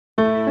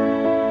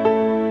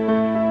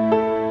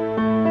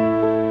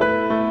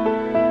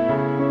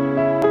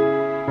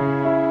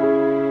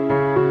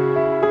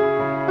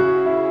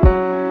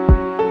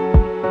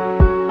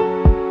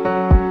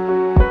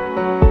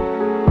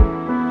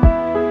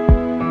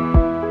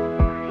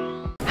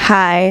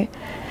Hi.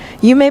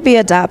 You may be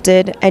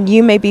adopted and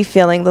you may be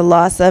feeling the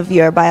loss of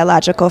your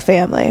biological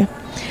family.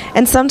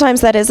 And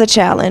sometimes that is a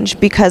challenge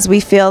because we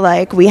feel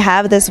like we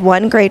have this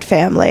one great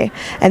family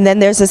and then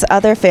there's this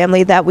other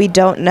family that we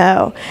don't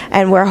know,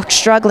 and we're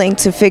struggling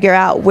to figure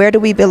out, where do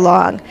we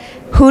belong?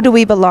 Who do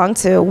we belong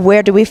to?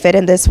 Where do we fit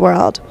in this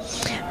world?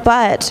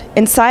 But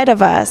inside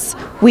of us,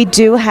 we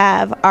do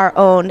have our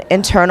own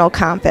internal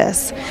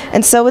compass.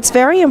 And so it's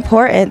very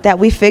important that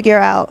we figure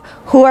out,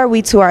 who are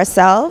we to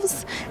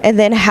ourselves, and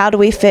then how do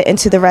we fit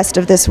into the rest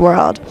of this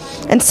world?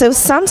 And so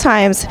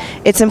sometimes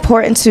it's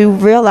important to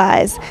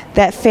realize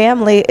that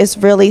family is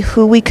really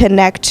who we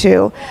connect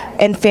to,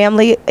 and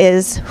family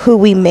is who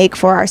we make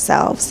for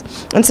ourselves.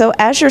 And so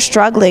as you're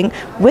struggling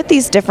with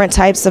these different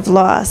types of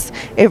loss,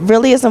 it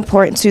really is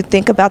important to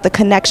think about the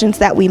connections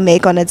that we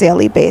make on a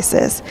daily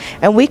basis.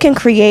 And we can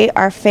create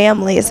our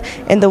families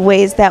in the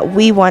ways that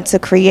we want to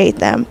create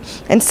them.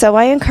 And so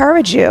I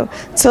encourage you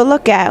to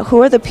look at,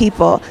 who are the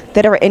people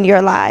that are in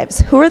your lives?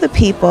 Who are the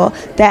people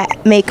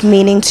that make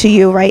meaning to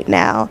you right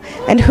now?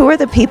 And who are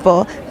the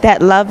people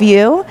that love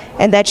you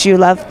and that you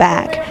love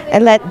back?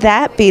 And let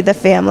that be the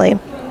family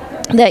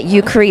that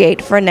you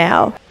create for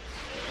now.